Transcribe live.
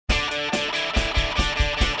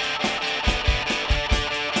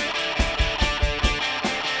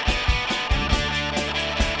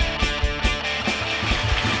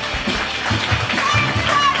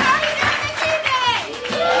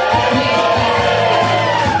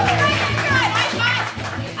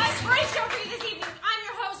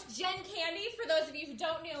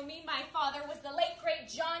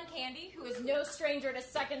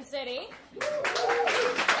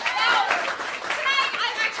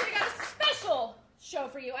show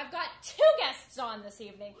for you. I've got 2 guests on this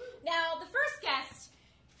evening. Now, the first guest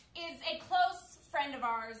is a close friend of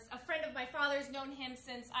ours, a friend of my father's, known him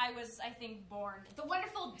since I was, I think, born. The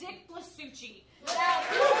wonderful Dick Blasucci. Now,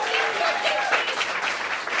 Dick Blasucci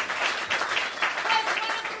was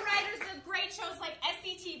one of the writers of great shows like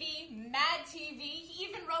SCTV, Mad TV. He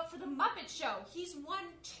even wrote for The Muppet Show. He's won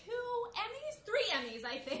 2 Emmys? 3 Emmys,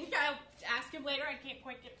 I think. I'll ask him later. I can't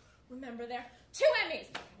quite remember there. 2 Emmys.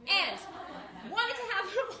 And wanted to have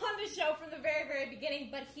him on the show from the very, very beginning,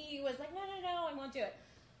 but he was like, no, I won't do it.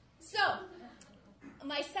 So,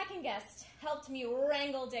 my second guest helped me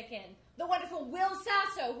wrangle Dick in. The wonderful Will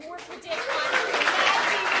Sasso, who worked with Dick on Mad TV.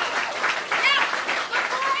 Now,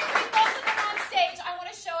 before I bring both of them on stage, I want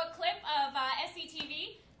to show a clip of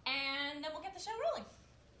SCTV, and then we'll get the show rolling.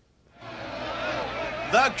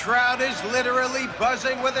 The crowd is literally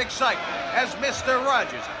buzzing with excitement as Mr.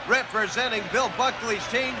 Rogers, representing Bill Buckley's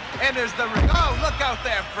team, enters the ring. Oh, look out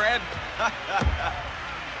there, Fred.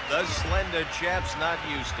 The slender chap's not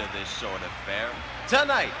used to this sort of fare.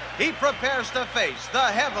 Tonight, he prepares to face the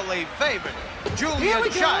heavily favored Julia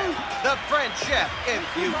Child, the French chef, if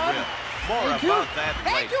you will. More about that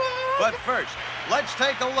later. But first, let's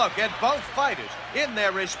take a look at both fighters in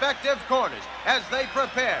their respective corners as they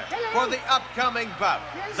prepare for the upcoming bout.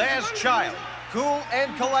 There's Child, cool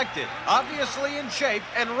and collected, obviously in shape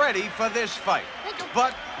and ready for this fight.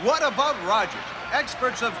 But what about Rogers?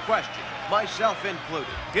 Experts have questioned, myself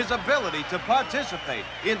included, his ability to participate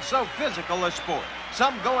in so physical a sport.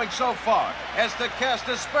 Some going so far as to cast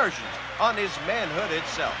aspersions on his manhood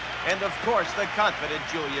itself. And of course, the confident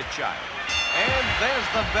Julia Child. And there's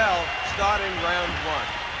the bell starting round 1.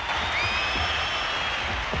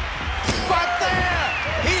 But there!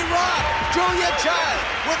 He rocked Julia Child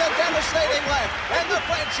with a devastating left. And the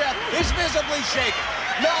French chef is visibly shaken.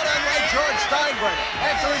 Not unlike George Steinbrenner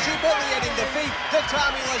after his humiliating defeat to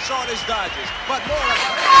Tommy Lasorda's Dodgers. But more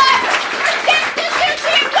about Dick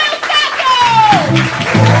Blasucci and Will Sasso!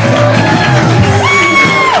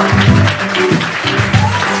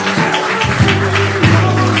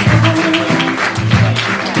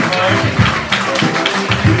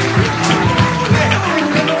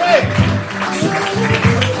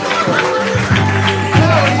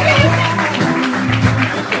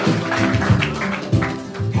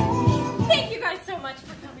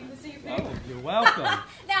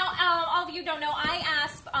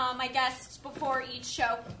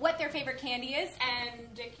 What their favorite candy is, and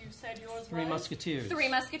Dick, you said yours was? Three Musketeers. Three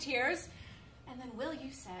Musketeers. And then Will,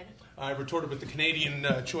 you said? I retorted with the Canadian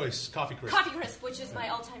choice, Coffee Crisp. Coffee Crisp, which is my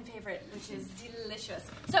all-time favorite, which is delicious.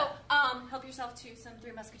 So, help yourself to some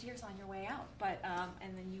Three Musketeers on your way out, but,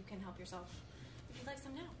 and then you can help yourself if you'd like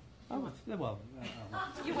some now. Oh, well.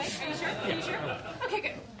 You wait, are you sure? Are you sure? Okay,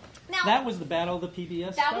 good. Now, that was the Battle of the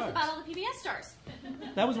PBS Stars. That was the Battle of the PBS Stars.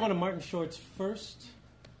 That was one of Martin Short's first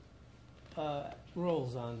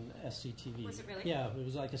roles on SCTV. Was it really? Yeah, it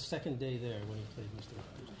was like a second day there when he played Mr.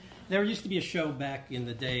 Rogers. There used to be a show back in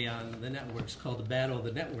the day on the networks called the Battle of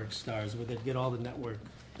the Network Stars, where they'd get all the network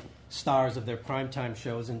stars of their primetime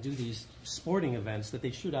shows and do these sporting events that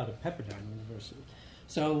they shoot out at Pepperdine University.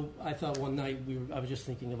 So I thought one night, I was just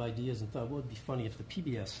thinking of ideas and thought, well, it would be funny if the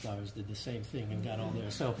PBS stars did the same thing and got all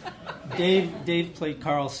there. So Dave played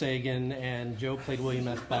Carl Sagan and Joe played William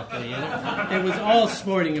F. Buckley. And it was all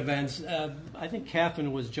sporting events. I think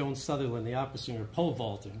Catherine was Joan Sutherland, the opera singer, pole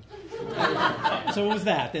vaulting. So it was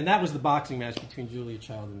that. And that was the boxing match between Julia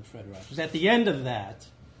Child and Fred Rogers. At the end of that,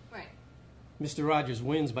 Mr. Rogers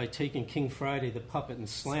wins by taking King Friday, the puppet, and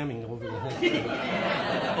slamming over the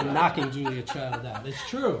head and knocking Julia Child out. It's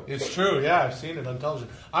true. It's true, yeah. I've seen it on television.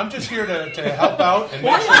 I'm just here to help out. And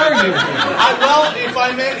Why are you here? Well, if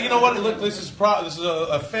I may, you know what? Look, this is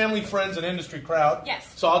a family, friends, and industry crowd. Yes.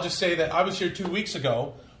 So I'll just say that I was here 2 weeks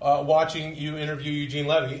ago watching you interview Eugene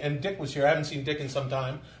Levy, and Dick was here. I haven't seen Dick in some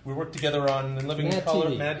time. We worked together on Living in Color,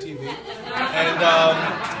 Mad TV. And,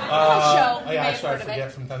 I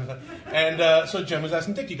forget from time to time. And so Jen was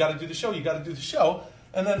asking Dick, you got to do the show,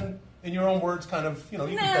 And then, in your own words, kind of, you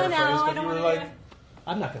can paraphrase, but you were like...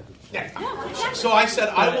 I'm not going to do it. Yeah. So I said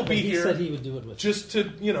I will be here. He said he would do it with just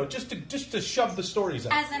to shove the stories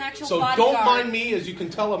out. As an actual so bodyguard. Don't mind me, as you can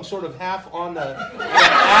tell, I'm sort of half on the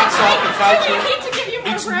axe off the couch. Do we need to give you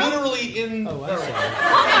more It's room? literally in. Oh,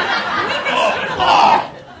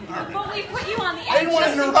 But we put you on the I edge didn't want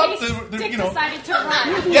to just in interrupt case Dick decided to run.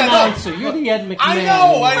 You're the announcer. You're the Ed McMahon. I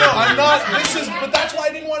know. I'm not. But that's why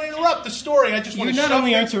I didn't want to interrupt the story. I just want to. You're not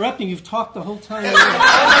only interrupting. You've talked the whole time.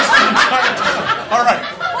 All right.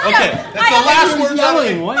 Okay. That's the last words I'm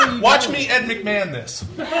saying. Watch me, Ed McMahon. This.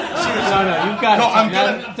 Seriously. No. You've got. No, I'm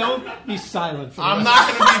gonna. Don't be silent. I'm not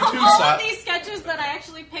going to be too All silent. of these sketches sketches that I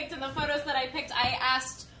actually picked and the photos that I picked, I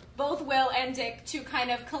asked both Will and Dick to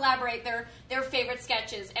kind of collaborate their favorite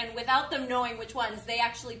sketches, and without them knowing which ones, they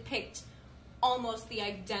actually picked almost the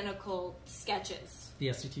identical sketches. The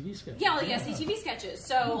SCTV sketches. Yeah, the SCTV sketches.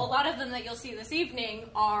 So a lot of them that you'll see this evening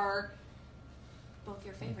are both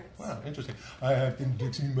your favorites. Wow, interesting. I think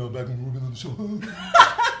Dick's email back when we were on the show.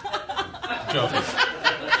 Joke.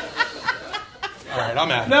 All right,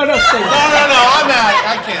 I'm out. No, say that. No, I'm out.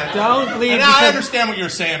 I can't. Don't leave. And I understand what you were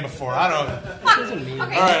saying before. I don't. It doesn't mean.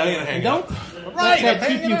 Okay. All right, I'm gonna hang Don't Right, let that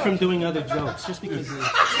I'm keep hanging you out. from doing other jokes just because you're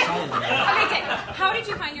silent. Okay, Dick, how did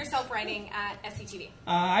you find yourself writing at SCTV?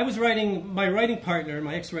 I was writing, my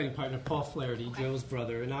ex-writing partner, Paul Flaherty, Joe's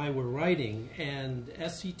brother, and I were writing, and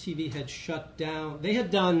SCTV had shut down. They had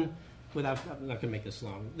done, I'm not going to make this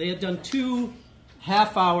long, they had done 2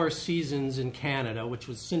 half-hour seasons in Canada, which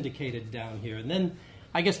was syndicated down here. And then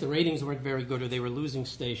I guess the ratings weren't very good, or they were losing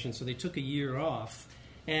stations, so they took a year off.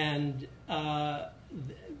 And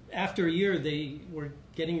after a year, they were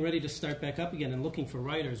getting ready to start back up again and looking for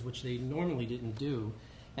writers, which they normally didn't do.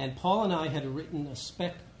 And Paul and I had written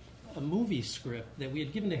a movie script that we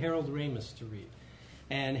had given to Harold Ramis to read.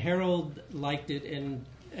 And Harold liked it and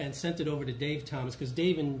sent it over to Dave Thomas, because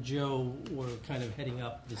Dave and Joe were kind of heading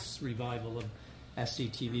up this revival of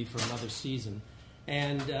SCTV for another season.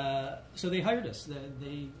 And so they hired us.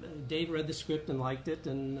 Dave read the script and liked it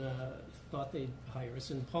and thought they'd hire us.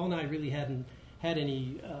 And Paul and I really hadn't had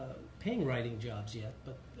any paying writing jobs yet,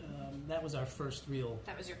 but that was our first real.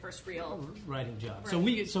 That was your first real writing job.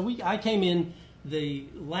 Right. I came in the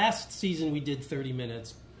last season. We did 30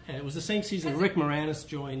 minutes, and it was the same season Rick Moranis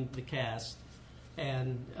joined the cast,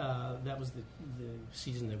 and that was the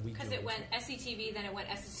season that we. Because it went SCTV, then it went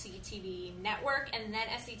SCTV Network, and then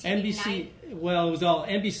SCTV NBC. Well, it was all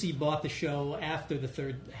NBC bought the show after the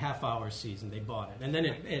third half-hour season. They bought it, and then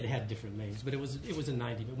it had different names, but it was a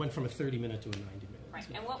 90. It went from a 30-minute to a 90-minute. Right.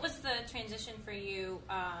 And what was the transition for you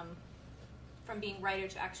from being writer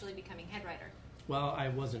to actually becoming head writer? Well, I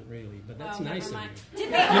wasn't really, but that's nice of you. Did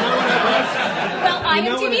they? Well,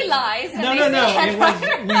 IMDb lies.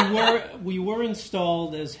 And No. We were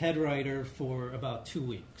installed as head writer for about 2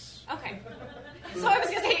 weeks. Okay. So I was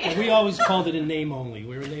going to say. And we always called it a name only.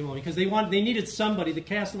 We were a name only because they needed somebody. The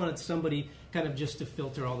cast wanted somebody kind of just to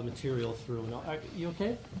filter all the material through. And are you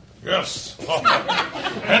okay? Yes.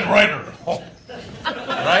 Head writer.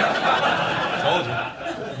 Right? Told you.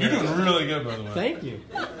 You're doing really good, by the way. Thank you.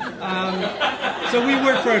 So we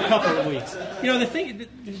worked for a couple of weeks. You know, the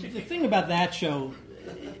thing about that show,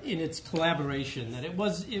 in its collaboration, that it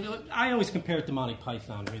was. I always compare it to Monty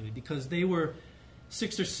Python, really, because they were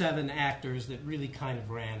 6 or 7 actors that really kind of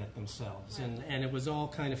ran it themselves, and it was all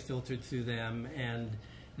kind of filtered through them, and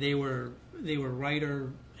they were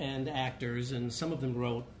writer and actors, and some of them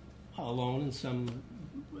wrote alone and some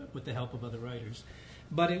with the help of other writers.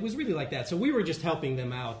 But it was really like that. So we were just helping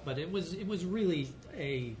them out, but it was really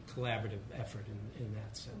a collaborative effort in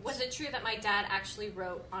that sense. Was it true that my dad actually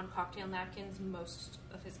wrote on cocktail napkins most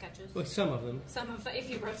of his sketches? Well, some of them. If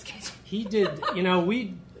he wrote sketches. He did.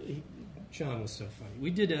 John was so funny. We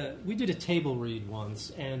did a table read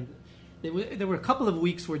once, and there were a couple of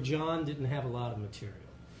weeks where John didn't have a lot of material.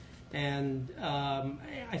 And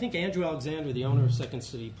I think Andrew Alexander, the owner of Second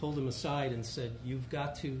City, pulled him aside and said, "You've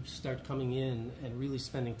got to start coming in and really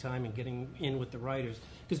spending time and getting in with the writers."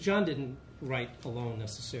 Because John didn't write alone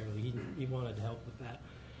necessarily. He wanted help with that.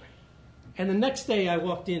 And the next day I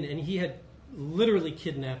walked in, and he had literally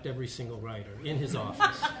kidnapped every single writer in his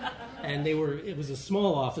office. And it was a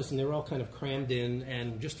small office, and they were all kind of crammed in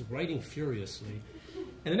and just writing furiously.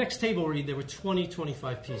 And the next table read, there were 20,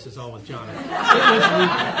 25 pieces, all with John. It was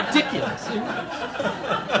ridiculous.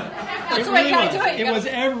 That's the way you gotta do it. It was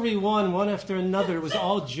every one after another. It was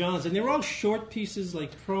all John's. And they were all short pieces,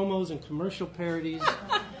 like promos and commercial parodies.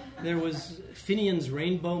 There was Finian's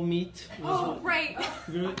Rainbow Meat. Right.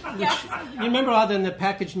 You remember how in the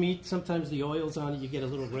packaged meat, sometimes the oil's on it, you get a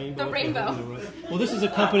little rainbow? The rainbow. Well, this is a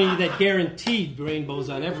company that guaranteed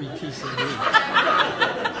rainbows on every piece of meat.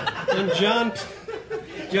 And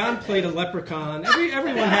John played a leprechaun.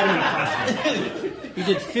 Everyone had him in a costume. He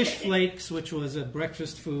did fish flakes, which was a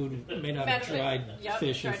breakfast food made out of dried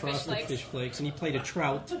fish and frosted fish flakes. And he played a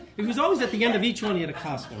trout. It was always at the end of each one he had a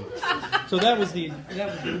costume. So that was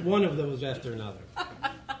one of those after another.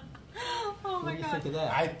 Oh my what do you God. think of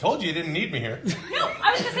that? I told you didn't need me here. No,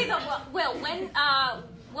 I was going to say though, Will,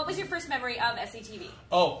 what was your first memory of SCTV?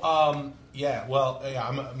 I'm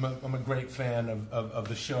a great fan of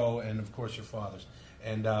the show and, of course, your father's.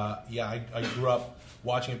 And, I grew up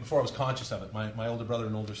watching it before I was conscious of it. My older brother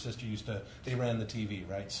and older sister they ran the TV,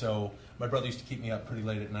 right? So my brother used to keep me up pretty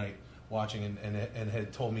late at night watching and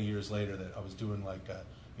had told me years later that I was doing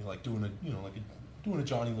doing a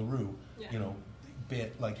Johnny LaRue,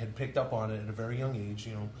 bit, like had picked up on it at a very young age,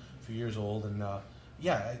 a few years old, and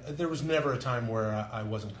there was never a time where I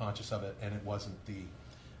wasn't conscious of it, and it wasn't the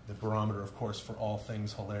barometer, of course, for all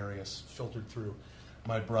things hilarious filtered through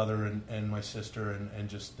my brother and my sister, and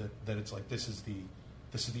just that it's like this is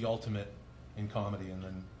the ultimate in comedy, and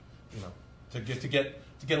then to get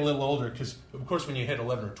a little older, because of course when you hit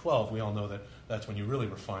 11 or 12, we all know that's when you really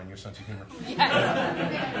refine your sense of humor.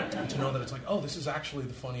 Yes. To know that it's like, oh, this is actually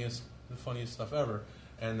the funniest stuff ever,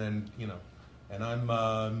 and then and I'm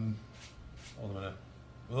I'm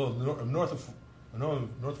north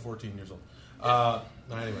of 14 years old.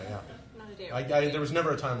 Anyway, yeah. Not a day. There was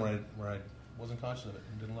never a time where I wasn't conscious of it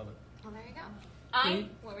and didn't love it. Well, there you go.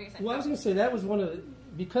 What were you saying? Well, I was going to say that was one of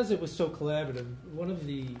because it was so collaborative.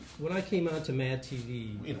 When I came on to Mad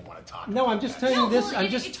TV, we don't want to talk. No, I'm just telling you this. I'm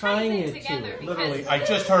just tying it together. Literally, I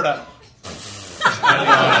just heard a.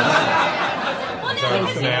 Well, no,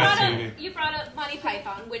 because you brought up Monty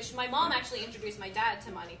Python, which my mom actually introduced my dad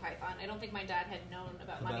to Monty Python. I don't think my dad had known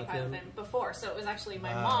about Monty Python before, so it was actually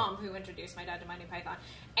my mom who introduced my dad to Monty Python.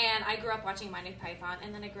 And I grew up watching Monty Python,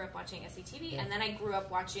 and then I grew up watching SCTV, and then I grew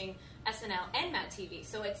up watching SNL and Mad TV.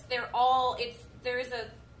 So there is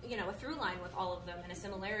a through line with all of them and a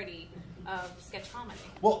similarity of sketch comedy.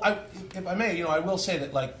 Well, if I may, I will say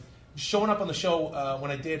that like showing up on the show when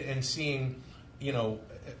I did and seeing,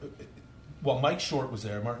 Mike Short was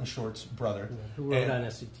there, Martin Short's brother, who wrote on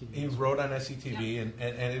SCTV. He wrote on SCTV, and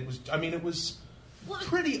it was, it was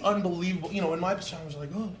pretty unbelievable. In my position, I was like,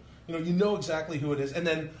 oh, you know exactly who it is. And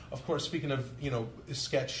then, of course, speaking of,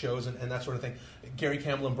 sketch shows and that sort of thing, Gary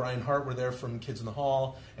Campbell and Brian Hart were there from Kids in the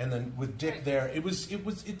Hall, and then with Dick there, it was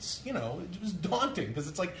daunting, because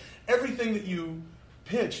it's like everything that you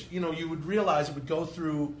pitch, you would realize it would go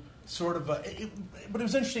through sort of but it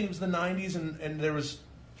was interesting. It was the 90s, and there was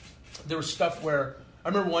stuff where I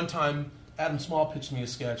remember one time Adam Small pitched me a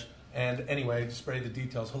sketch, and anyway, to spray the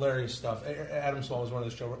details, hilarious stuff. Adam Small was one of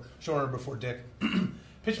the showrunner before Dick.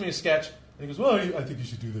 Pitched me a sketch, and he goes, "Well, I think you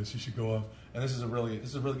should do this. You should go off." And this is a really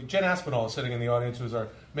good. Jen Aspinall is sitting in the audience, who's our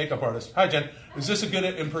makeup artist. Hi, Jen. Is this a good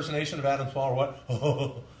impersonation of Adam Small or what?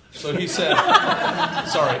 So he said,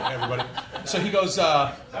 "Sorry, everybody." So he goes,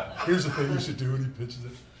 "Here's the thing you should do," and he pitches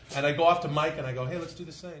it. And I go off to Mike, and I go, "Hey, let's do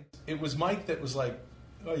this thing." It was Mike that was like,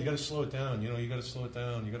 "Oh, you got to slow it down. You got to slow it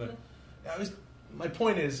down. You got to." My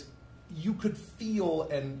point is, you could feel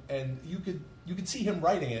and you could see him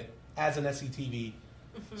writing it as an SCTV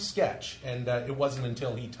sketch, and it wasn't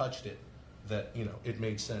until he touched it that it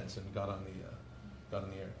made sense and got on the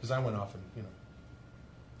air. Because I went off and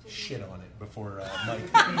shit on it before Mike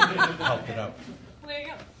helped it out. Well, there you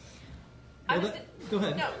go. Go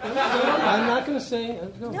ahead. No. I'm not going to say.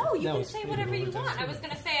 No, you can say whatever you want. I was going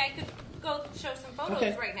to say I could go show some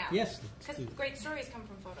photos right now. Yes. Because great stories come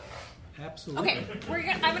from photos. Absolutely.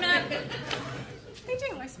 Okay, I'm gonna. They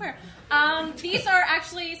do, I swear. These are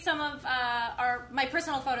actually some of my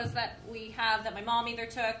personal photos that we have that my mom either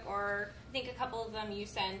took, or I think a couple of them you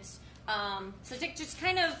sent. So Dick, just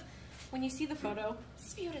kind of when you see the photo,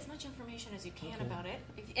 spew out as much information as you can about it,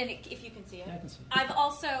 if you can see it. Yeah, I can see it. I've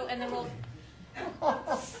also, and then we'll.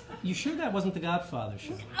 You sure that wasn't the Godfather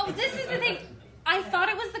show? Oh, this is the thing. I thought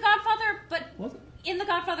it was the Godfather, but was it? In the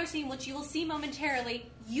Godfather scene, which you will see momentarily,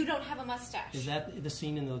 you don't have a mustache. Is that the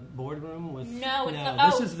scene in the boardroom with? No,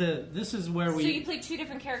 it's This is where we. So you played two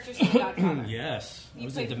different characters in the Godfather. Yes, it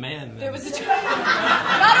was a demand. There was a.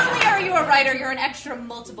 Not only are you a writer, you're an extra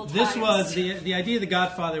multiple times. This was the idea of the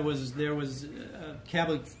Godfather was there was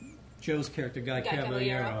Joe's character, Guy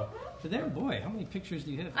Caballero. But there, boy, how many pictures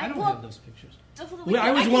do you have? I don't have those pictures.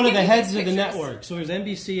 I was one of the heads of the network, so it was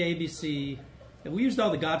NBC, ABC. And we used all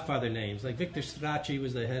the Godfather names, like Victor Strachey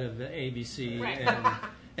was the head of ABC, right.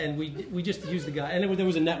 and we just used the guy. And there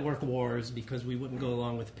was a network wars because we wouldn't go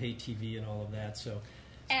along with pay TV and all of that. So,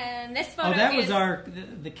 and this photo was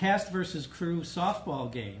the cast versus crew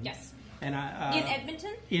softball game. Yes. And in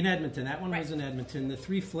Edmonton. In Edmonton, that one was in Edmonton. The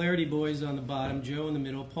three Flaherty boys on the bottom, Joe in the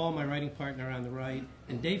middle, Paul, my writing partner, on the right,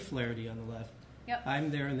 and Dave Flaherty on the left. Yep.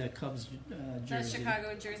 I'm there in the Cubs jersey. The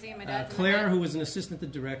Chicago jersey, and my dad's Claire, who was an assistant to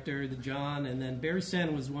the director, John, and then Barry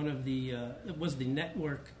Sand was one of the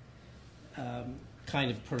network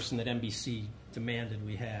kind of person that NBC demanded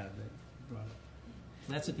we have.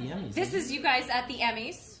 That's at the Emmys. This is you guys at the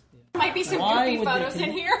Emmys. Yeah. Might be some goofy photos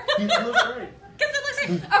in here. You look great. Because it looks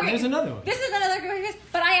like okay. There's another one. This is another goofy,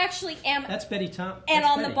 but I actually am. That's Betty Tom. And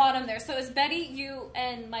on Betty. The bottom there, so it's Betty, you,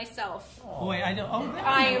 and myself. Boy, I know. Oh,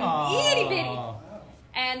 I'm itty bitty.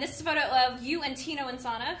 And this is a photo of you and Tino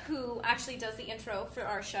Insana, who actually does the intro for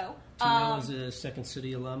our show. Tino is a Second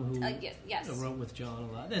City alum who yes. wrote with John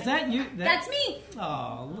a lot. Is that you? That's me.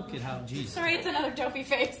 Oh, look at how Jesus. Sorry, it's another dopey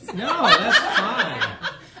face. No, that's fine.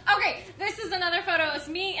 Okay, this is another photo. It's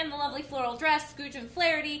me in the lovely floral dress, Gudrun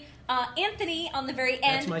Flaherty, Anthony on the very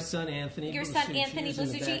end. That's my son, Anthony. Your Blasucci son, Anthony is in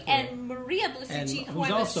the Blasucci, background. and Maria Blasucci, who who's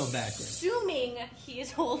I'm also background. assuming he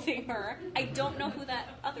is holding her. I don't know who that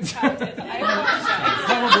other child is. I apologize.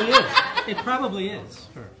 Probably is. It probably is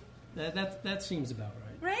her. That seems about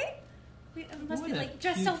right. Right? It must be What a like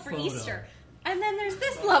dressed cute up for photo. Easter. And then there's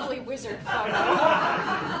this lovely wizard photo.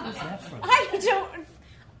 Where's that from? I don't.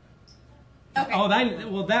 Okay. Oh,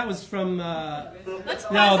 that was from. Let's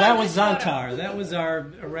No, pause that on was this photo. Zantar. That was our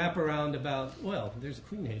wraparound about. Well, there's a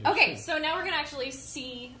Queen Hater. Okay, so now we're gonna actually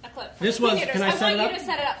see a clip. From This the Queen was. Haters. Can I set it want up? you to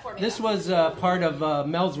set it up for me. This though. was part of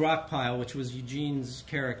Mel's Rock Pile, which was Eugene's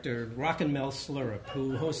character, Rockin' Mel Slurrup,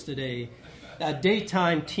 who hosted a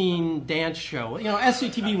daytime teen dance show. You know,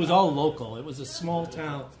 SCTV was all local. It was a small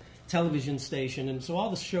town television station, and so all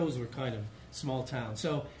the shows were kind of small town.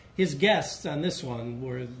 So his guests on this one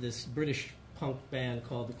were this British punk band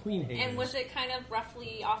called the Queen Haters. And was it kind of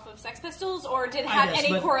roughly off of Sex Pistols, or did it I have guess,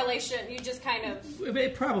 any but- correlation? You just kind of...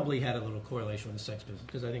 It probably had a little correlation with the Sex Pistols,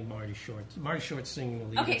 because I think Marty Short's singing the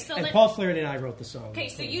lead. Okay, so and let- Paul Flaherty and I wrote the song. Okay,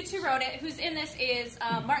 so you two wrote it. Who's in this is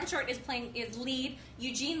Martin Short is lead,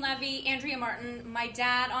 Eugene Levy, Andrea Martin, my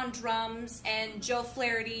dad on drums, and Joe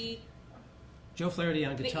Flaherty. Joe Flaherty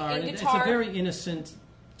on guitar. in and It's guitar. a very innocent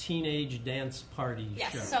teenage dance party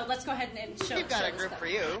Yes, show. so let's go ahead and show. You've got show a this group clip. for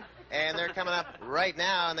you, and they're coming up right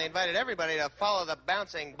now, and they invited everybody to follow the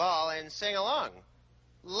bouncing ball and sing along.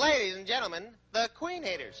 Ladies and gentlemen, the Queen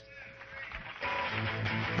Haters.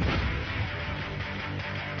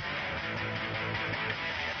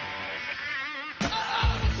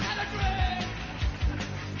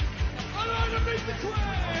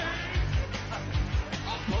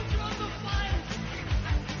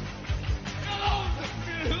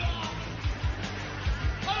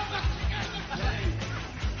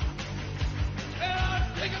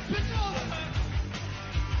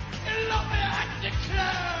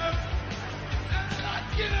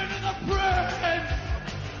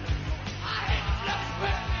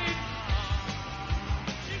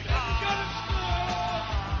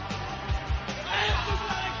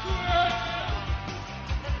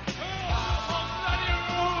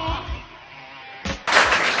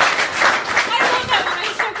 I love that one.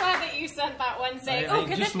 I'm so glad that you sent that one saying, I "Oh,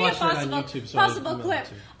 could just this be a watched it on possible, YouTube, so I possible know clip?"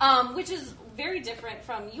 too. Which is very different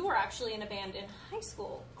from you were actually in a band in high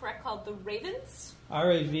school, correct? Called the Ravens.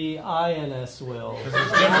 Ravins, Will. Because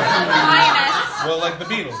it's different. INS. Well, like the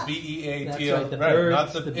Beatles, B-E-A-T-L. That's right, the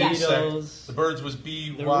Byrds, not the the insect. Beatles. The Birds was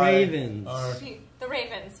B-Y. The Ravens. The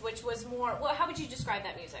Ravens, which was more. Well, how would you describe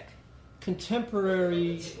that music?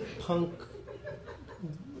 Contemporary punk,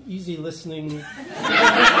 easy listening. Go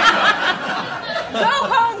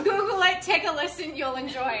home, Google it, take a listen, you'll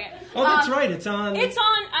enjoy it. Oh, that's right. It's on. It's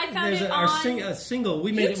on. I found There's it our on. a single.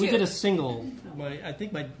 We made it. We YouTube. did a single. I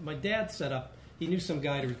think my dad set up. He knew some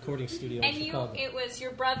guy at a recording studio And in you, Chicago. it was your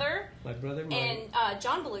brother My brother, Marty, and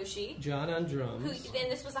John Belushi, John on who, drums.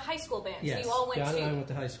 and this was a high school band. Yes, So you all went John to and I went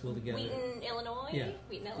to high school together. Wheaton, Illinois. Yeah,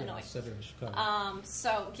 Wheaton, yeah, Illinois. suburb of Chicago.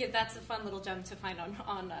 So that's a fun little gem to find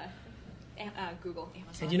on Google,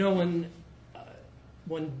 Amazon. And you know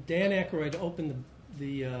when Dan Aykroyd opened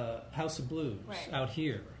the House of Blues Right. out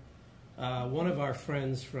here, one of our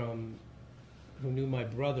friends who knew my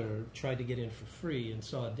brother tried to get in for free and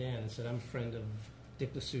saw Dan and said, "I'm a friend of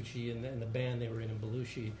Dick Blasucci and the band they were in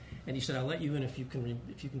Belushi," and he said, "I'll let you in if you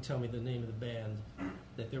can tell me the name of the band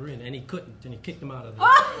that they're in," and he couldn't, and he kicked him out of the.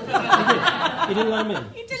 He didn't let him in.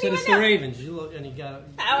 He didn't said even it's know. the Ravens. You look, and he got.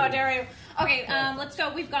 How dare you? Okay, let's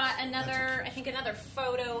go. We've got another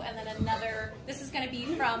photo, and then another. This is going to be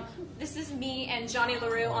this is me and Johnny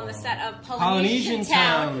LaRue on the set of Polynesian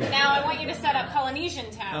Town. Polynesian Town. Now I want you to set up Polynesian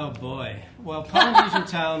Town. Oh boy! Well, Polynesian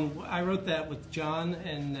Town. I wrote that with John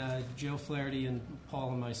and Joe Flaherty and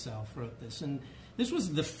Paul and myself wrote this, and this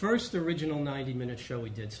was the first original 90-minute show we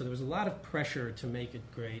did. So there was a lot of pressure to make it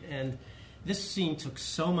great, and this scene took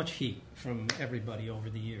so much heat from everybody over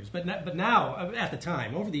the years. But now, at the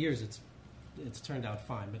time, over the years, it's turned out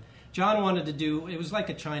fine. But John wanted to do it was like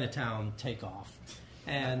a Chinatown takeoff,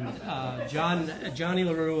 and Johnny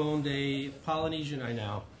LaRue owned a Polynesian. I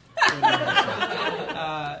know.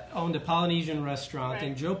 Owned a Polynesian restaurant, Right.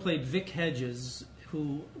 and Joe played Vic Hedges,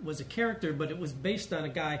 who was a character, but it was based on a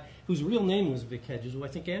guy whose real name was Vic Hedges, who I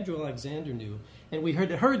think Andrew Alexander knew. And we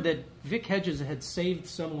heard that Vic Hedges had saved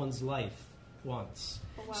someone's life once.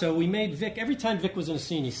 So we made Vic, every time Vic was in a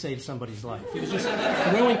scene, he saved somebody's life. He was just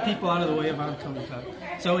throwing people out of the way of oncoming cars.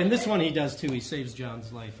 So in this one, he does too. He saves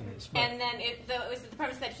John's life in this. But and then it was the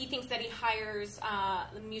premise that he thinks that he hires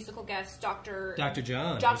the musical guest, Dr.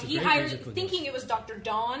 John. He hired, thinking it was Dr.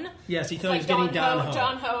 Don. Yes, he thought he was getting Don Ho.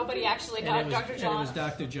 John Ho, but he actually got Dr. John. And it was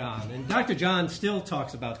Dr. John. And Dr. John still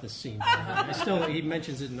talks about this scene. He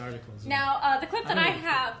mentions it in articles. Now, the clip that I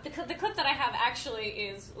have, the clip that I have actually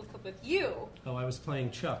is a clip with you. Oh, I was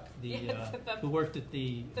playing Chuck, who worked at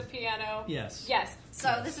the piano. Yes. Yes.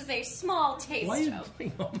 So this is a small taste. Why are you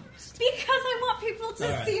playing almost? Because I want people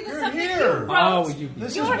to see the stuff here. that you wrote.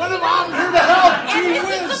 This is what I'm here to help. And this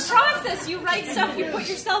is the process. You write stuff, you put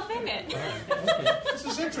yourself in it. Okay. This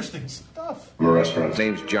is interesting stuff. I'm a restaurant. My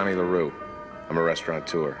name's Johnny LaRue. I'm a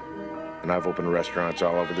restaurateur. And I've opened restaurants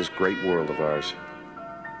all over this great world of ours.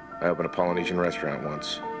 I opened a Polynesian restaurant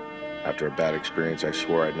once. After a bad experience, I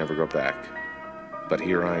swore I'd never go back. But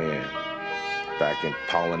here I am, back in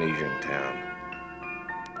Polynesian town.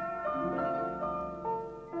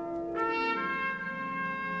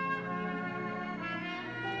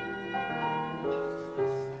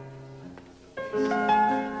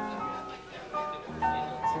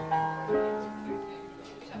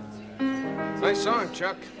 Nice song,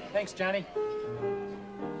 Chuck. Thanks, Johnny.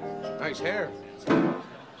 Nice hair.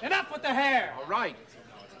 Enough with the hair! All right.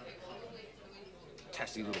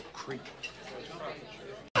 Testy little creep.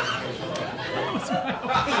 I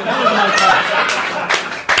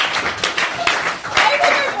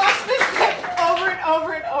watch this clip over and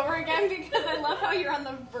over and over again because I love how you're on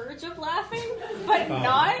the verge of laughing, but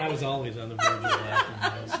not. I was always on the verge of laughing.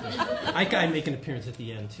 I make an appearance at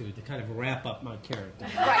the end too to kind of wrap up my character.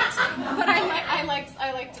 Right, but I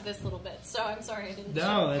liked this little bit, so I'm sorry I didn't.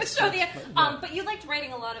 Show the. But you liked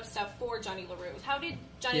writing a lot of stuff for Johnny LaRue. How did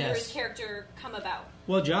Johnny LaRue's character come about?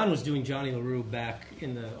 Well, John was doing Johnny LaRue back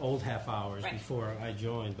in the old half hours before I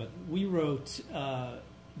joined, but we wrote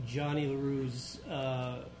Johnny LaRue's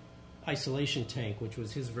isolation tank, which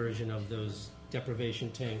was his version of those deprivation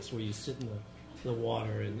tanks where you sit in the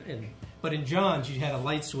water. But in John's, you had a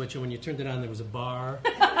light switch, and when you turned it on, there was a bar, a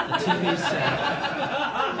TV set,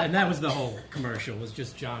 and that was the whole commercial, was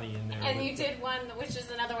just Johnny in there. And you did one, which is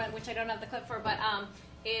another one, which I don't have the clip for, but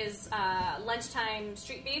is Lunchtime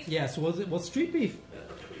Street Beef. Yes, well, Street Beef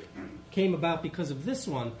came about because of this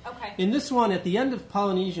one. Okay. In this one, at the end of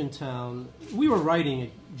Polynesian Town, we were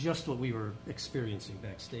writing just what we were experiencing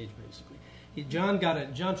backstage, basically.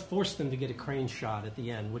 John forced them to get a crane shot at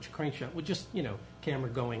the end, which crane shot was just, camera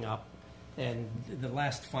going up, and the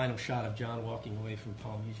last final shot of John walking away from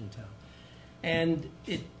Polynesian Town. And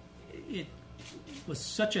it was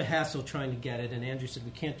such a hassle trying to get it, and Andrew said,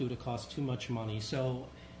 we can't do it, it costs too much money. So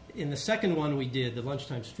in the second one we did, the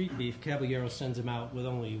Lunchtime Street Beef, Caballero sends him out with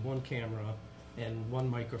only one camera and one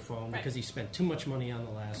microphone because he spent too much money on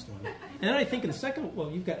the last one. And then I think in the second,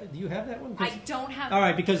 do you have that one? I don't have. All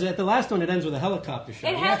right, because at the last one it ends with a helicopter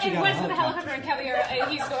shot. It ends with a helicopter and Caballero.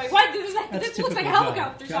 He's going, what? This looks like a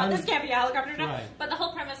helicopter shot. This can't be a helicopter shot. Right. But the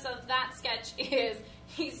whole premise of that sketch is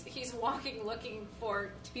he's walking looking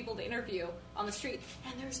for people to interview on the street,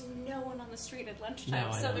 and there's no one on the street at lunchtime.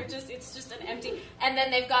 No, so it's just an empty. And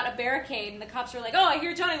then they've got a barricade, and the cops are like, oh, I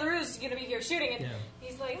hear Johnny LaRue's going to be here shooting, and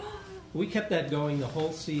he's like, oh. We kept that going the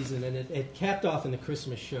whole season, and it capped off in the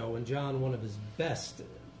Christmas show. And John, one of his best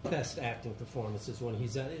acting performances, when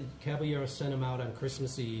Caballero sent him out on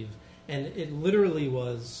Christmas Eve, and it literally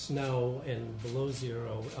was snow and below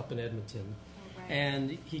zero up in Edmonton.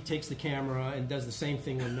 And he takes the camera and does the same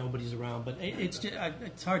thing when nobody's around. But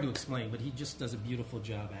it's hard to explain, but he just does a beautiful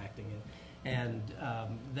job acting it. And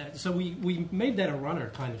so we made that a runner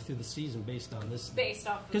kind of through the season based on this. Based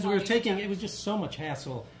off. Because we were it was just so much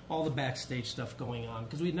hassle, all the backstage stuff going on.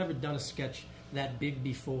 Because we'd never done a sketch that big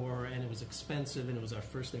before, and it was expensive, and it was our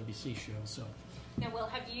first NBC show. So. Now, Will,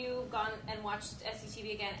 have you gone and watched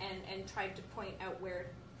SCTV again and tried to point out where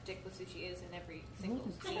Dick Lasucci is in every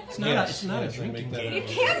single scene? It's not a drinking game. It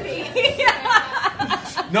can be.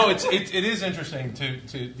 No, it is interesting to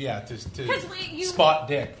spot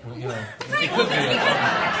Dick. It could be.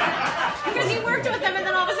 Because you worked with them, and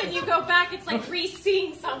then all of a sudden you go back. It's like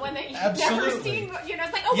re-seeing someone that you've never seen.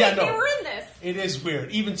 It's like, they were in this. It is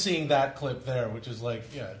weird. Even seeing that clip there, which is like,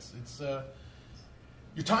 it's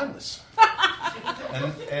you're timeless. It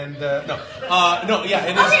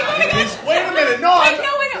is. Wait a minute. No,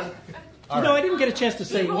 I didn't get a chance to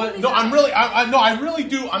say what. No, I really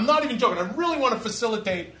do. I'm not even joking. I really want to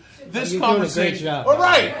facilitate this conversation. Doing a great job. All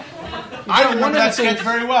right. I remember that sketch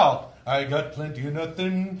very well. I got plenty of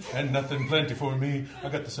nothing, and nothing plenty for me. I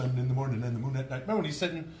got the sun in the morning and the moon at night. Remember when he's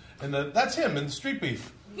sitting, and that's him in the Street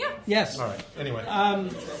Beef. Yeah. Yes. All right. Anyway. One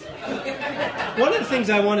of the things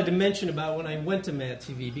I wanted to mention about when I went to Mad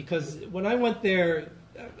TV, because when I went there,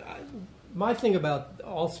 my thing about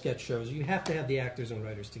all sketch shows, you have to have the actors and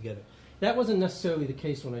writers together. That wasn't necessarily the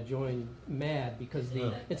case when I joined Mad, because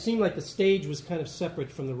it seemed like the stage was kind of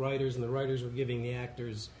separate from the writers, and the writers were giving the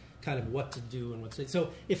actors kind of what to do and what to say.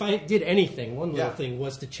 So if I did anything, one little thing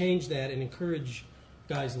was to change that and encourage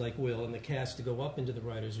guys like Will and the cast to go up into the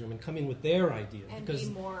writer's room and come in with their ideas. And because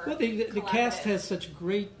be more the cast has such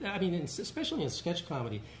great, I mean, especially in sketch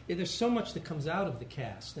comedy, there's so much that comes out of the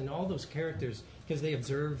cast and all those characters, because they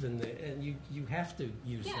observe and you have to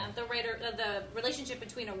use them. The relationship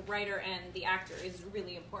between a writer and the actor is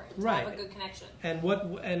really important to Right. have a good connection. And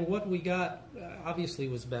what we got obviously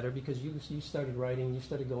was better, because you started writing, you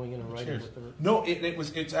started going in and writing with the... No,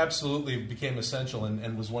 it absolutely became essential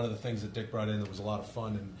and was one of the things that Dick brought in that was a lot of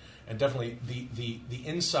fun, and definitely the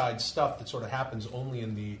inside stuff that sort of happens only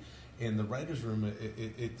in the writer's room.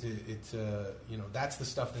 That's the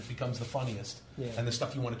stuff that becomes the funniest, and the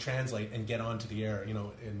stuff you want to translate and get onto the air.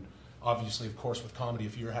 And obviously, of course, with comedy,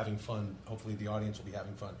 if you're having fun, hopefully the audience will be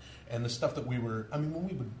having fun. And the stuff that when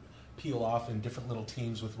we would peel off in different little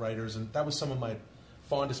teams with writers, and that was some of my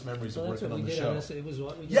fondest memories of working on the show. It was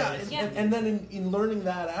what we did. And then in learning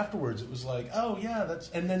that afterwards, it was like, oh yeah,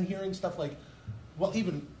 and then hearing stuff like, well,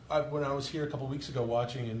 even when I was here a couple of weeks ago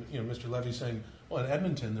watching, and Mr. Levy saying, well, in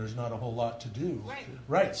Edmonton, there's not a whole lot to do.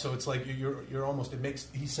 Right. So it's like you're almost.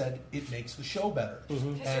 He said it makes the show better.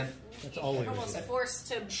 Mm-hmm. And that's always almost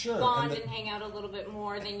forced to bond and hang out a little bit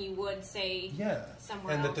more than you would say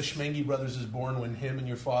somewhere and else. That the Schmengi Brothers is born when him and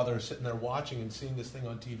your father are sitting there watching and seeing this thing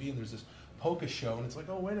on TV, and there's this polka show, and it's like,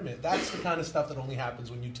 oh, wait a minute, that's the kind of stuff that only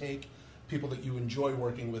happens when you take people that you enjoy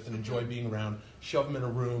working with and enjoy being around, shove them in a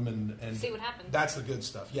room, and see what happens. That's the good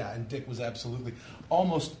stuff. Yeah, and Dick was absolutely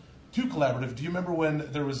almost too collaborative. Do you remember when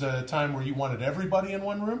there was a time where you wanted everybody in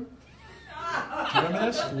one room? Do you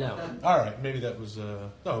remember this? No. All right, maybe that was...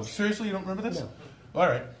 No, seriously, you don't remember this? No. All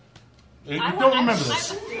right. You don't remember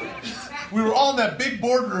this. We were all in that big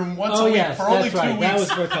boardroom once a week for only 2 weeks. That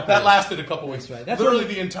was for a couple that lasted a couple weeks. That's right. Literally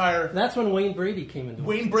the entire... That's when Wayne Brady came into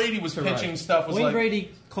Wayne Brady was pitching stuff. Wayne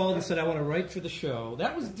Brady called and said, I want to write for the show.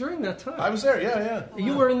 That was during that time. I was there, yeah.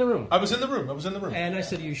 You were in the room. I was in the room. And I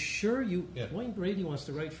said, are you sure Wayne Brady wants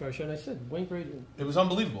to write for our show? And I said, Wayne Brady... It was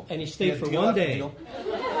unbelievable. And he stayed for one day.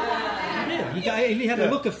 He had a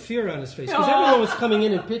look of fear on his face, because everyone was coming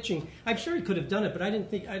in and pitching. I'm sure he could have done it, but I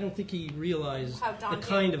don't think he realized the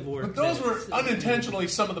kind of work. But those were unintentionally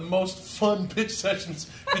some of the most fun pitch sessions,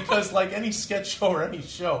 because like any sketch show or any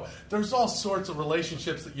show, there's all sorts of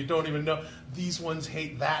relationships that you don't even know. These ones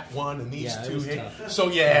hate that one, and these two hate. Tough. So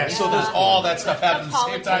so there's all that stuff happening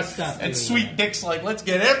at the same time. And Sweet Dick's like, let's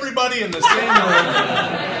get everybody in the same room.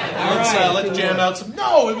 Let's jam out some.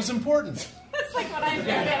 No, it was important. That's like what I'm doing.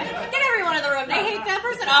 Get everyone in the room. They hate that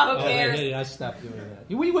person. Oh, who cares? I stopped doing that.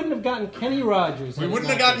 We wouldn't have gotten Kenny Rogers. We wouldn't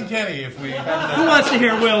have gotten Kenny if we hadn't. Who wants to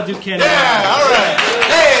hear Will do Kenny? Yeah, all right.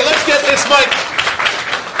 Hey, let's get this mic.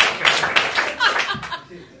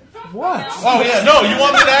 What? Oh yeah, no. You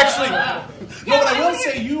want me to actually? No, but I will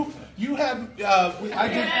say you have. I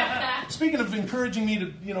did. Speaking of encouraging me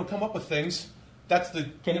to come up with things. That's the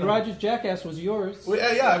Kenny Rogers Jackass was yours. Well,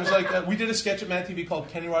 I was like, we did a sketch at Mad TV called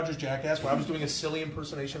Kenny Rogers Jackass, where I was doing a silly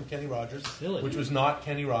impersonation of Kenny Rogers, which was not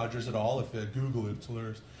Kenny Rogers at all. If you Google it, it's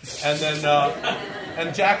hilarious. And then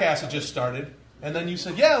and Jackass had just started, and then you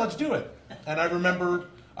said, "Yeah, let's do it." And I remember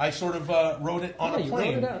I sort of wrote it on a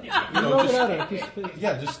plane. You wrote it out on a piece of paper.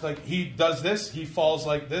 Yeah, just like he does this, he falls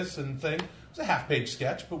like this, and thing. It was a half-page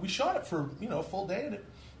sketch, but we shot it for a full day, and it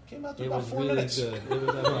came out to about 4 minutes. Good. It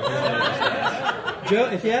was Joe,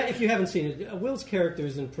 if you haven't seen it, Will's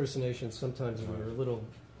characters impersonations sometimes were a little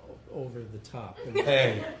over the top.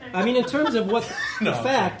 Hey. I mean, in terms of what... In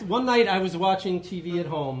fact, one night I was watching TV at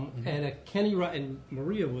home, and and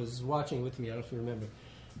Maria was watching with me, I don't know if you remember,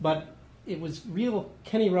 but it was real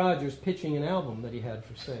Kenny Rogers pitching an album that he had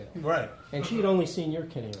for sale. Right. And she had only seen your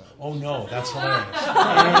Kenny Rogers. Oh, no, that's hilarious.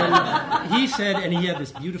 And he said, and he had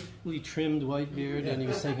this beautifully trimmed white beard, and he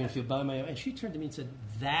was saying, if you buy my... And she turned to me and said,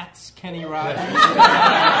 that's Kenny Rogers?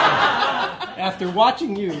 After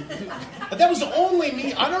watching you... But that was only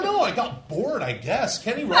me. I don't know. I got bored, I guess.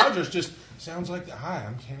 Kenny Rogers just... sounds like, hi,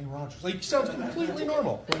 I'm Kenny Rogers. Like, sounds completely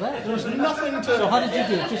normal. Well, there's nothing to... So how did you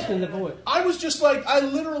do it? Just in the voice? I was just like, I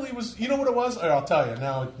literally was... You know what it was? I'll tell you.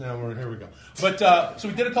 Now here we go. But, so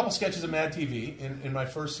we did a couple sketches of Mad TV in my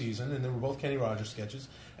first season, and they were both Kenny Rogers sketches.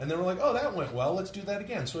 And they were like, oh, that went well. Let's do that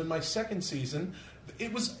again. So in my second season,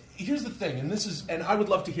 it was... Here's the thing, and I would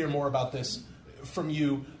love to hear more about this from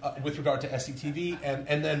you with regard to SCTV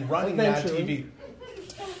and then running Mad TV.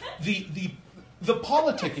 the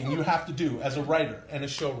politicking you have to do as a writer and a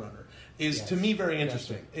showrunner is to me very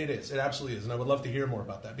interesting. It is. It absolutely is, and I would love to hear more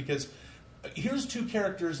about that because here's two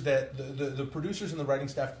characters that the producers and the writing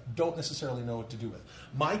staff don't necessarily know what to do with.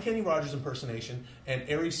 My Kenny Rogers impersonation and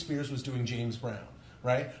Aries Spears was doing James Brown.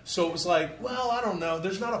 Right? So it was like, well, I don't know.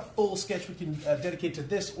 There's not a full sketch we can dedicate to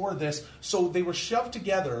this or this. So they were shoved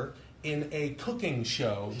together in a cooking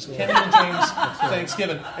show. It was Kenny and James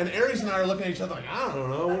Thanksgiving. And Aries and I are looking at each other like, I don't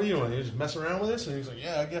know. What are you doing? You just mess around with this? And he's like,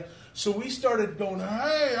 yeah, I guess. So we started going,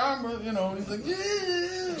 hey, I'm, and he's like, yeah.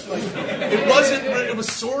 Like, it wasn't, it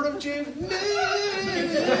was sort of James,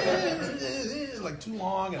 like too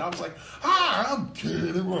long, and I was like, I'm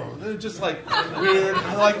kidding. Just like weird.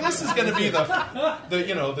 I'm like, this is going to be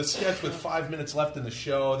the sketch with 5 minutes left in the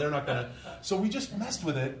show. They're not going to. So we just messed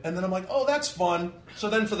with it, and then I'm like, oh, that's fun. So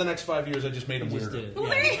then for the next 5 years, I just made him weirder. Well,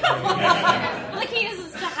 there you go. Like he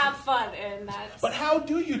uses to have fun, and that's. But how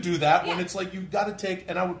do you do that when it's like you've got to take?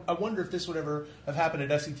 And I wonder if this would ever have happened at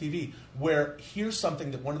SCTV, where here's something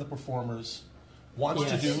that one of the performers wants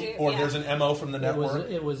to do, or there's an MO from the network.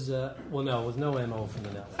 It was no MO from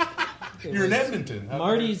the network. You're in Edmonton.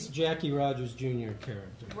 Marty's Jackie Rogers Jr.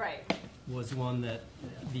 character was one that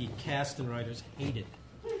the cast and writers hated.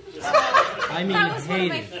 I mean, that was hated.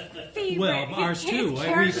 One of my favorite. Well, ours too.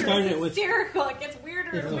 We started it with hysterical. It gets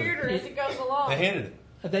weirder and weirder as it goes along. They hated it.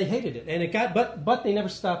 They hated it, and it got. But they never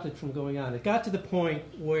stopped it from going on. It got to the point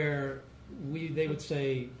where they would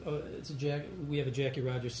say, we have a Jackie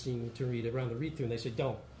Rogers scene to read around the read through, and they said,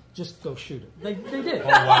 don't, just go shoot it. They did. Oh,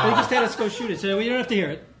 wow. They just had us go shoot it. So we don't have to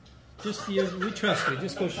hear it. Just we trust you.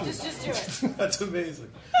 Just go shoot it. Just do it. That's amazing.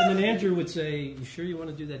 And then Andrew would say, "You sure you want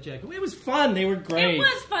to do that, Jackie?" It was fun. They were great. It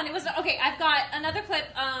was fun. It was okay. I've got another clip.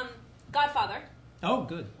 Godfather. Oh,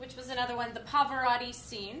 good. Which was another one. The Pavarotti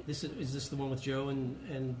scene. Is this the one with Joe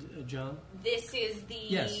and John? This is the.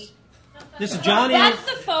 Yes. This is Johnny. That's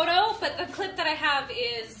the photo, but the clip that I have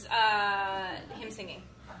is him singing.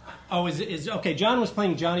 Oh, is okay. John was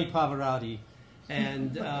playing Johnny Pavarotti.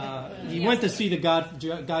 And he went to see the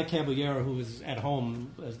Guy Caballero, who was at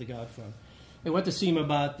home as the Godfather. They went to see him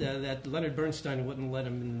about that Leonard Bernstein wouldn't let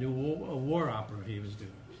him in the new war opera he was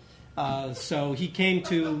doing. So he came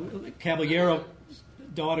to Caballero's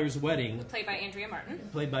daughter's wedding. Played by Andrea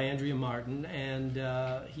Martin.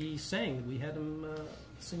 And he sang. We had him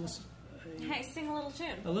sing sing a little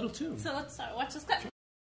tune. A little tune. So let's watch this clip.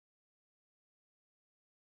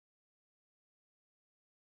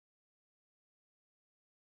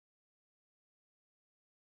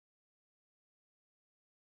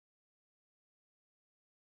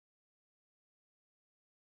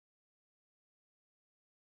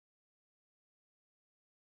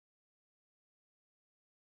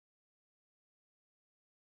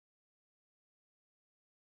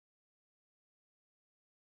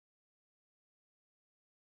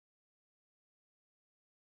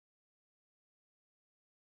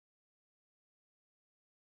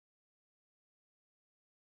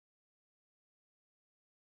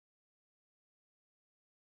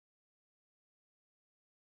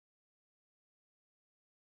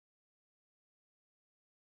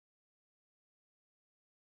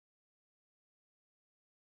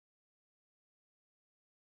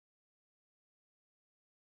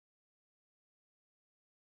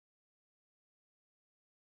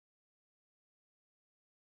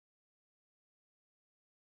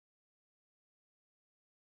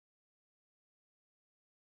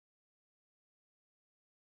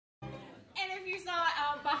 And if you saw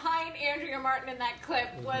behind Andrea Martin in that clip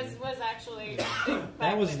was actually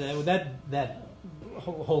that was that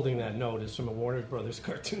holding that note is from a Warner Brothers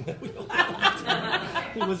cartoon that we loved.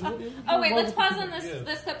 Let's pause on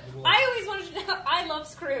this clip. I always wanted to know. I love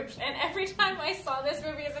Scrooge, and every time I saw this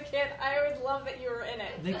movie as a kid, I always loved that you were in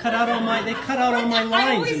it. They cut out all my lines.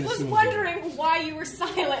 I always in this was movie. wondering why you were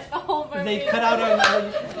silent the whole movie. They cut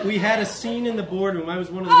out we had a scene in the boardroom. I was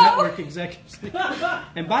one of the network executives.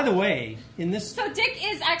 And by the way, in this, so Dick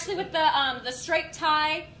is actually with the straight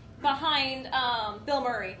tie behind Bill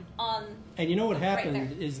Murray on. And you know what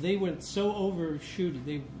happened is they went so overshoot.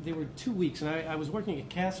 They were 2 weeks, and I was working at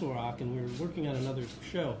Castle Rock, and we were working on another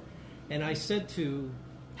show. And I said to,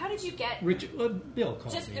 how did you get Richard? Bill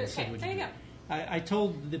called me. And said, there you go. I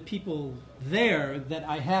told the people there that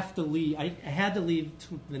I have to leave. I had to leave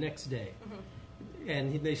the next day. Mm-hmm.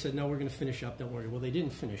 And they said, no, we're going to finish up. Don't worry. Well, they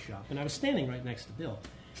didn't finish up, and I was standing right next to Bill.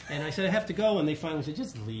 And I said, I have to go, and they finally said,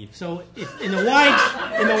 just leave. So in the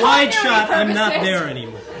wide shot, I'm not there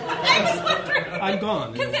anymore. I was wondering. I'm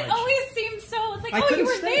gone. Because it always seemed so, it's like, you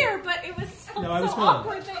were there, but it was so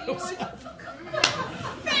awkward that you were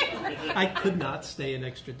there. I could not stay an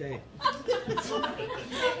extra day.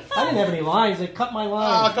 I didn't have any lines. They cut my Oh,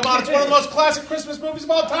 lines. come on. It's one of the most classic Christmas movies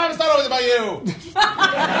of all time. It's not always about you.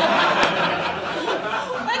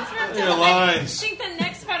 Let's rip Your to lines. I think the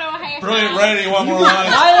next photo I have. Brilliant writing. You want more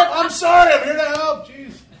lines? I'm sorry. I'm here to help.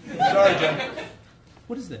 Jeez. Sorry, Jen.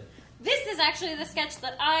 What is that? This is actually the sketch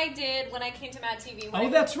that I did when I came to Mad TV. Oh,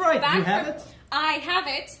 that's right. Back You have from- it? I have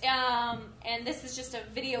it, and this is just a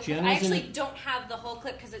video clip. Jen I is in actually it. don't have the whole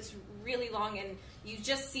clip because it's really long, and you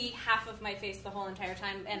just see half of my face the whole entire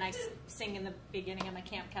time, and I sing in the beginning. I'm a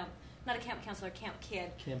not a camp counselor, camp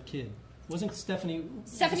kid. Camp Kid. Wasn't Stephanie...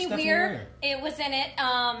 Stephanie Weir, it was in it,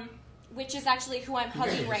 which is actually who I'm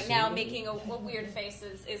hugging right now, making a weird face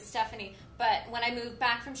is Stephanie. But when I moved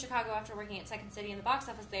back from Chicago after working at Second City in the box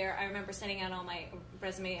office there, I remember sending out all my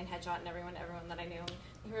resume and headshot and everyone that I knew.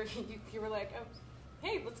 You were like, oh,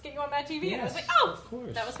 hey, let's get you on Mad TV. Yes, and I was like, oh, of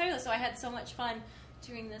course. that was fabulous. So I had so much fun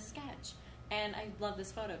doing this sketch. And I love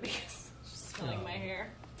this photo because it's just smelling my hair.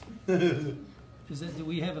 Is that, do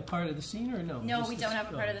we have a part of the scene or no? No, Just we the- don't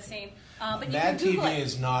have a part of the scene. But you Mad can Google TV it.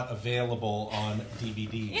 is not available on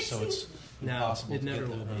DVD, so it's No, impossible it to never get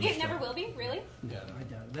will that. be. It never will be, really? Yeah, I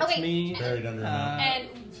doubt it. That's Okay. me. Buried under And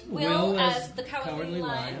Will as the Cowardly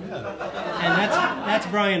Lion. And that's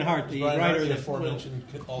Brian Hart, the Brian writer Hart, the that aforementioned.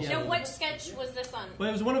 Also. Now, what sketch was this on? Well,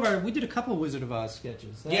 it was one of our. We did a couple of Wizard of Oz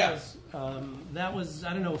sketches. Yeah. That was.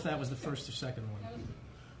 I don't know if that was the first or second one.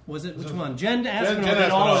 Was it? Which one? Jen Aspinall. Jen did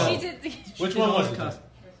all Aspinall. the- She did the Which did one all was the it? cos-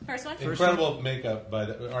 first one? Incredible makeup by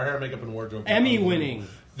our hair, makeup, and wardrobe. Emmy winning.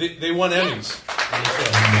 They won Emmys. on the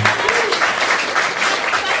show.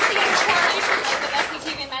 That's the correlation, like with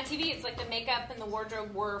SCTV and Mad TV. It's like the makeup and the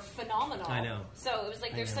wardrobe were phenomenal. I know. So it was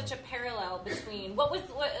like there's know. such a parallel between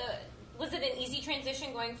was it an easy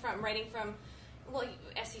transition going from writing from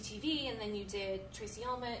SCTV and then you did Tracy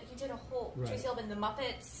Ullman. You did a whole Right. Tracy Ullman, The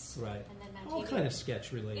Muppets, Right. and then Mad All TV. kind of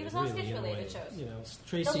sketch related. It was all really, in a sketch-related way. shows. You know,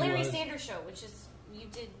 Tracy The Larry was. Sanders Show, which is you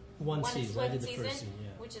did One season. I one did the season, first season, yeah.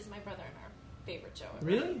 which is my brother and our favorite show. ever.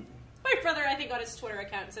 Really? My brother, I think, on his Twitter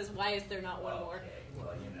account says, "Why is there not one more?"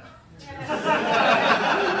 Well, you know. I'm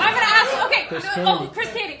gonna ask. Okay, Chris no, Kennedy.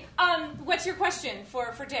 Chris Kennedy. What's your question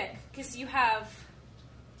for Dick? Because you have.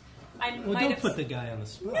 I Well, might don't have. put the guy on the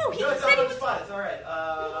spot. No, he No, it's said not he on the was. spot. It's all right.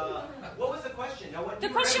 What was the question? No, what The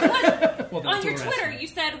you question were- was Well, that's on your what we're Twitter. asking. You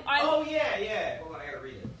said, Oh yeah. Hold on, I gotta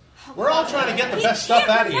read it. We're all trying to get the best stuff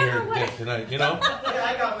out of you here, Dick, tonight. You know. Yeah,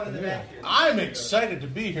 I got one in the back here. I'm excited to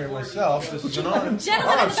be here myself. This is an honor.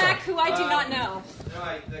 Gentleman Oh, in the back who I do not know. No,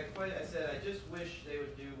 I said I just wish they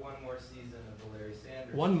would do one more season of the Larry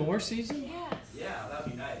Sanders. One more season? Yes. Yeah,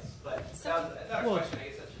 that'd be nice. But So- that was not a Well- question. I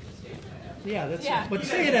guess that's just a statement I have. Yeah, that's. Yeah. But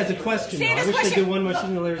say it as a question. Say it though. as I a wish they question. did one more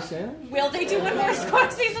season of Larry Sanders. Will they do one more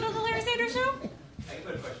season of the Larry Sanders Show? I can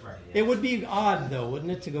put a question mark at the It end. would be odd, though,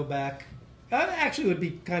 wouldn't it, to go back? Actually, it would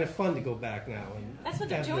be kind of fun to go back now. And That's what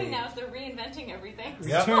they're have doing the now. Is they're reinventing everything.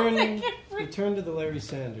 Yep. Return to the Larry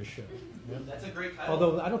Sanders Show. That's a great title.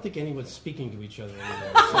 Although I don't think anyone's speaking to each other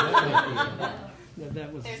anymore. So that might be,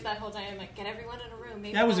 that was. There's that whole dynamic. Get everyone in a room.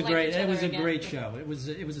 Maybe That was a they'll like great. each It other was a again. great show. It was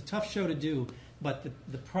a tough show to do, but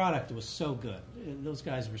the product was so good. Those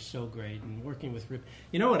guys were so great, and working with Rip.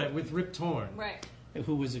 You know what? With Rip Torn, Right.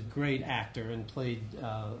 who was a great actor and played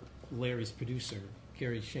Larry's producer,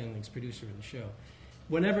 Gary Shandling's producer in the show.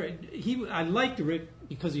 I liked Rip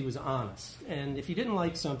because he was honest, and if he didn't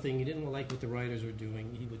like something, he didn't like what the writers were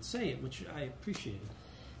doing, he would say it, which I appreciated.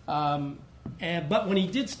 But when he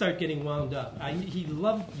did start getting wound up, he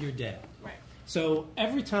loved your dad. Right. So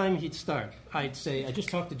every time he'd start, I'd say, "I just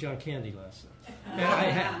talked to John Candy last night." And I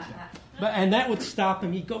had. And that would stop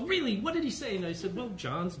him. He'd go, "Really? What did he say?" And I said, "Well,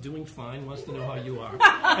 John's doing fine, wants to know how you are."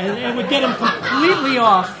 And it would get him completely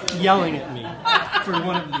off yelling at me for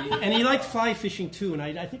one of the... And he liked fly fishing, too. And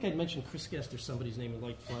I think I'd mentioned Chris Guest or somebody's name who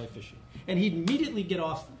liked fly fishing. And he'd immediately get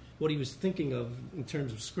off what he was thinking of in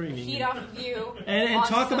terms of screaming. Heat off of you. And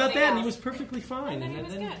onto talk about something that, and he else. was perfectly fine. And then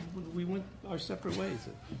he was we went our separate ways.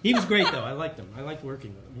 He was great, though. I liked him. I liked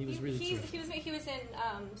working with him. He was really terrific. He was in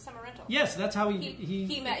Summer Rental. Yes, that's how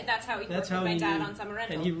He met. That's how he that's worked how with my he dad knew- on Summer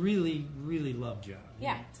Rental. And he really, really loved John.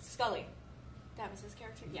 Yeah, Scully. That was his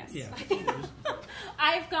character. Yes. Yeah.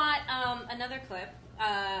 I've got another clip,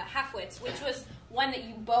 Halfwits, which was one that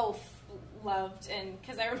you both loved, and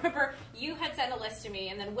because I remember you had sent a list to me,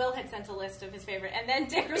 and then Will had sent a list of his favorite, and then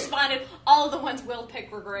Dick responded, "All of the ones Will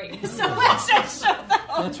picked were great." So let's just show those.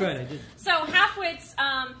 That's right, I did. So Halfwits,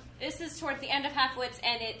 this is towards the end of Halfwits,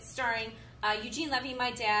 and it's starring Eugene Levy, my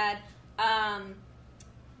dad,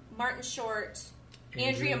 Martin Short,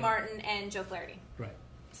 Andrea Martin, and Joe Flaherty. Right.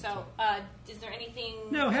 So, is there anything?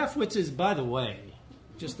 No, Halfwits is, by the way,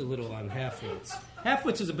 just a little on Halfwits.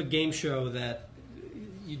 Halfwits is a big game show that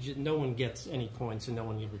no one gets any points and no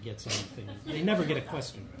one ever gets anything. They never get a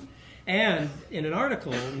question right. And in an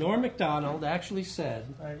article, Norm Macdonald actually said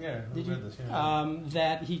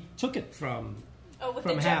that he took it from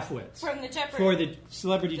Halfwits. From the Jeopardy. For the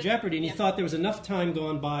Celebrity Jeopardy, and he thought there was enough time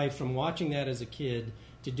gone by from watching that as a kid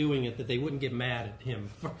to doing it that they wouldn't get mad at him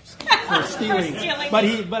for stealing.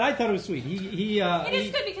 But I thought it was sweet. It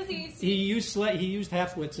is good because he used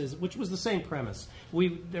Halfwits, which was the same premise.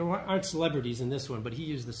 There aren't celebrities in this one, but he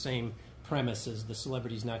used the same premise as the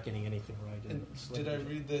celebrities not getting anything right. Did I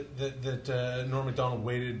read that Norm Macdonald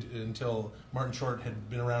waited until Martin Short had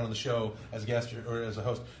been around on the show as a guest or as a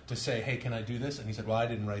host to say, "Hey, can I do this?" And he said, "Well, I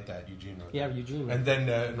didn't write that. Eugene wrote that." Eugene wrote And then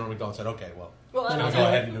Norm Macdonald said, "Okay, well I'll go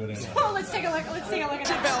ahead and do it anyway." So let's take a look. Let's take a look at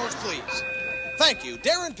that. Bells, please. Thank you.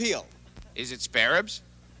 Darren Peel. Is it spare ribs?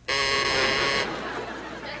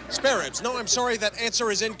 Spare ribs. No, I'm sorry. That answer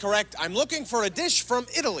is incorrect. I'm looking for a dish from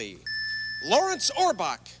Italy. Lawrence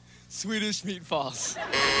Orbach. Swedish meatballs.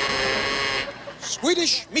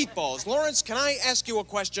 Swedish meatballs. Lawrence, can I ask you a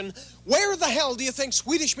question? Where the hell do you think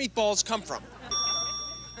Swedish meatballs come from?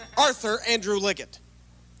 Arthur Andrew Liggett.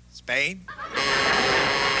 Spain?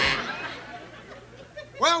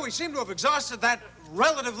 Well, we seem to have exhausted that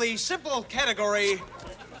relatively simple category.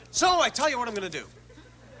 So I tell you what I'm going to do.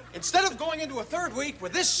 Instead of going into a third week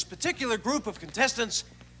with this particular group of contestants,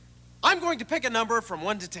 I'm going to pick a number from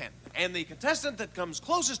 1 to 10. And the contestant that comes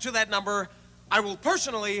closest to that number, I will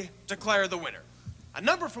personally declare the winner. A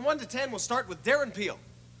number from 1 to 10 will start with Darren Peel.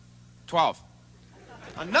 12.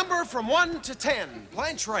 A number from 1 to 10,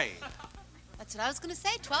 Blanche Ray. That's what I was going to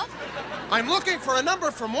say, 12. I'm looking for a number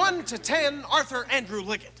from 1 to 10, Arthur Andrew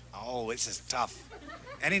Liggett. Oh, this is tough.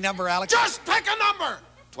 Any number, Alex? Just pick a number!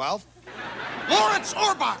 12? Lawrence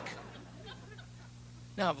Orbach.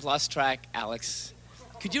 Now I've lost track, Alex.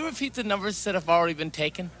 Could you repeat the numbers that have already been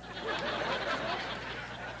taken?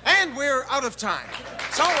 And we're out of time.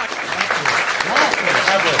 So I love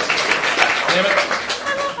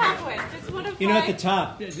Halfwits. It's one of You know, at the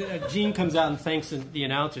top, Gene comes out and thanks the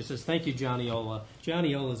announcer, says, "Thank you, Johnny Ola."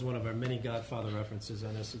 Johnny Ola is one of our many Godfather references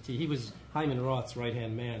on SCT. He was Hyman Roth's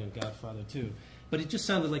right-hand man in Godfather 2. But it just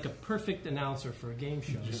sounded like a perfect announcer for a game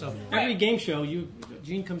show. So every game show,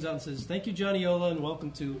 Gene comes out and says, "Thank you, Johnny Ola, and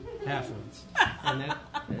welcome to Halfwits." And that,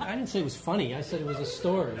 I didn't say it was funny. I said it was a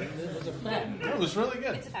story. It was a fact. It was really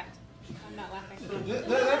good. It's a fact. I'm not laughing.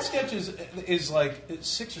 That sketch is like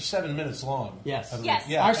 6 or 7 minutes long. Yes. Yes.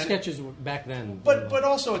 Yeah. Our sketches were back then. But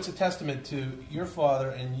also it's a testament to your father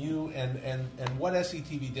and you and what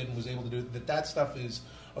SCTV did and was able to do. That stuff is,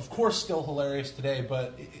 of course, still hilarious today,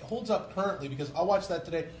 but it holds up currently because I watched that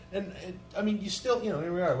today, and I mean, you still, here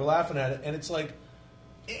we are, we're laughing at it, and it's like,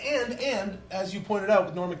 and as you pointed out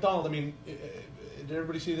with Norm Macdonald, I mean, did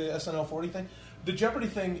everybody see the SNL 40 thing? The Jeopardy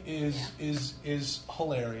thing is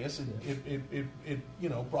hilarious.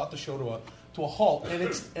 It brought the show to a halt, and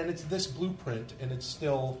it's this blueprint, and it's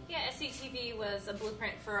still SCTV was a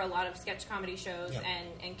blueprint for a lot of sketch comedy shows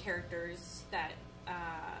and characters that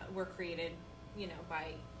were created,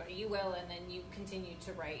 by you, Will, and then you continue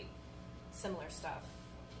to write similar stuff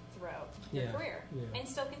throughout your career, and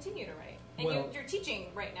still continue to write. And you're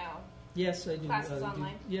teaching right now. Yes, I do. Classes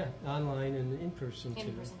online. Online and in person too.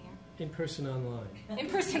 In person here. In person online. In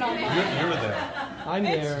person online. You're there. I'm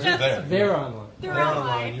there. It's just- They're online. They're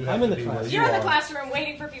online. You I'm have in to the be where class. you You're in the are. classroom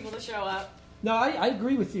waiting for people to show up. No, I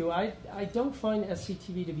agree with you. I don't find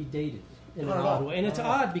SCTV to be dated in Not an at all. odd way. And it's Not at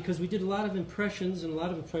all. odd because we did a lot of impressions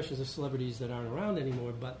of celebrities that aren't around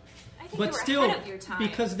anymore, but I think but you were still, ahead of your time.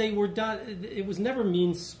 because they were done, it was never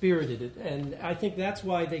mean-spirited, and I think that's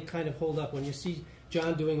why they kind of hold up. When you see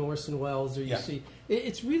John doing Orson Welles, or you see,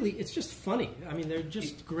 it's just funny. I mean, they're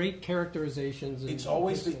just great characterizations. It's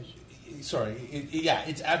always it's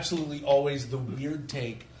absolutely always the weird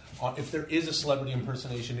take. If there is a celebrity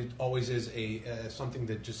impersonation, it always is something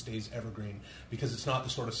that just stays evergreen because it's not the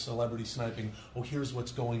sort of celebrity sniping. Oh, here's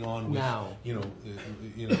what's going on with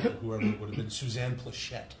whoever it would have been, Suzanne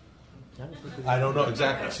Plachette. I don't know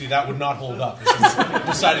exactly. See, that would not hold up. If you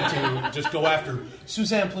decided to just go after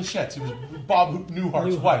Suzanne Plachette. It was Bob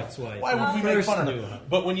Newhart's wife. Why would we make fun of her?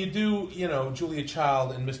 But when you do, Julia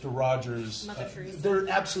Child and Mr. Rogers, there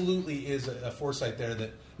absolutely is a foresight there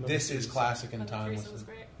that this is classic and timeless.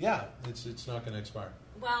 Yeah, it's not going to expire.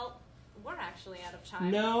 Well, we're actually out of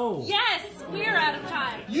time. No. Yes, we're out of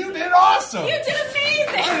time. You did awesome. You did amazing.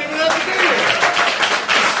 I didn't even have to be here.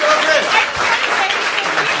 It's so great. I just want to say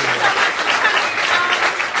thank you so much for coming.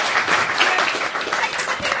 The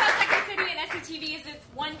thing about Second City and SCTV is it's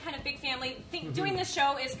one kind of big family. Doing this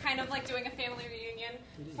show is kind of like doing a family reunion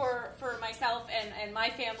for myself and my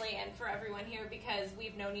family and for everyone here because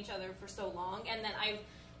we've known each other for so long, and then I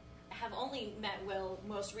have only met Will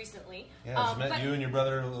most recently. Yeah, I just met you and your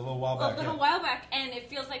brother a little while back. While back, and it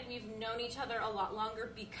feels like we've known each other a lot longer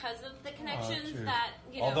because of the connections that,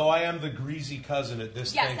 you know. Although I am the greasy cousin at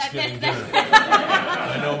this Thanksgiving at this dinner.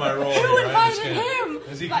 I know my role. Who invited him?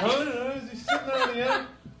 Is he coming? Is he sitting there on the end?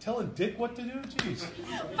 Telling Dick what to do? Jeez.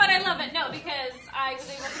 But I love it. No, because I was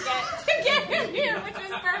able to get him here, which was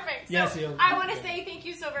perfect. So yes, I want to say thank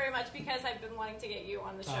you so very much because I've been wanting to get you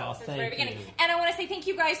on the show since the very beginning. And I want to say thank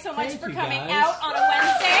you guys so much for coming out on a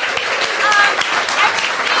Wednesday. I will see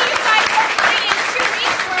you guys hopefully in 2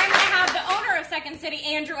 weeks where I'm going to have the owner of Second City,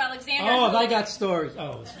 Andrew Alexander. Oh, I got stories.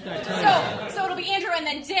 Oh, so it'll be Andrew and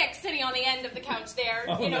then Dick sitting on the end of the couch there.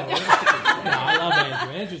 Oh, you know. No, I love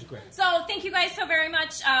Andrew. Andrew's great. So thank you guys so very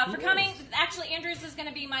much for coming. Actually, Andrew's is going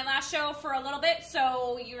to be my last show for a little bit,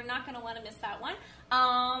 so you're not going to want to miss that one.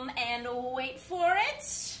 And wait for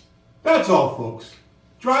it. That's all, folks.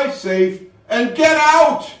 Drive safe and get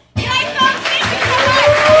out! Good night, folks. Thank you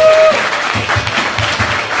so much.